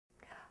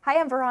Hi,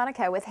 I'm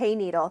Veronica with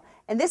Hayneedle,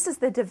 and this is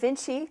the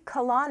DaVinci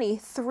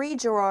Kalani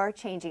 3-drawer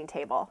changing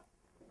table.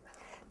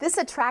 This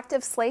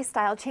attractive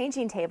sleigh-style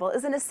changing table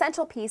is an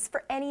essential piece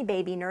for any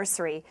baby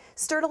nursery.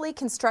 Sturdily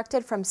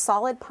constructed from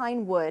solid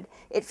pine wood,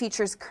 it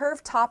features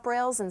curved top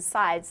rails and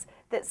sides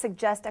that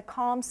suggest a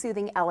calm,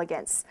 soothing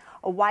elegance.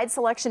 A wide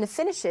selection of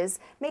finishes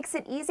makes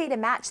it easy to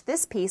match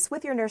this piece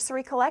with your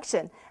nursery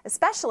collection,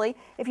 especially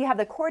if you have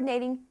the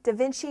coordinating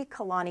DaVinci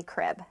Kalani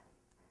crib.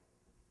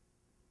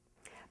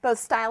 Both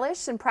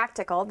stylish and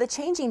practical, the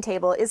changing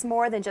table is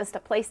more than just a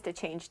place to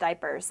change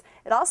diapers.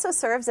 It also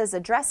serves as a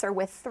dresser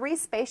with 3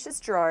 spacious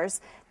drawers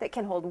that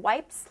can hold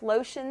wipes,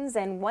 lotions,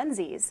 and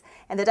onesies.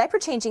 And the diaper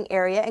changing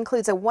area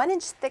includes a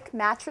 1-inch thick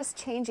mattress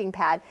changing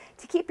pad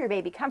to keep your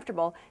baby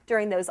comfortable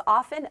during those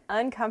often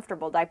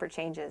uncomfortable diaper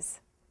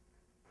changes.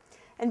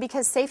 And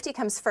because safety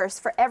comes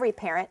first for every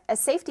parent, a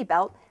safety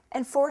belt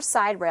and 4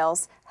 side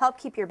rails help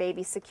keep your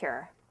baby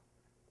secure.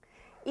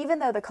 Even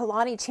though the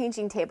Kalani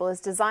changing table is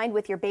designed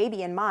with your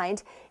baby in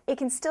mind, it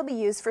can still be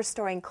used for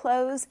storing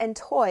clothes and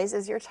toys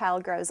as your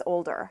child grows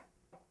older.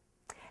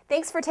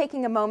 Thanks for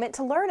taking a moment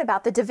to learn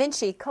about the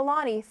DaVinci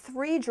Kalani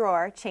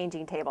 3-drawer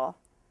changing table.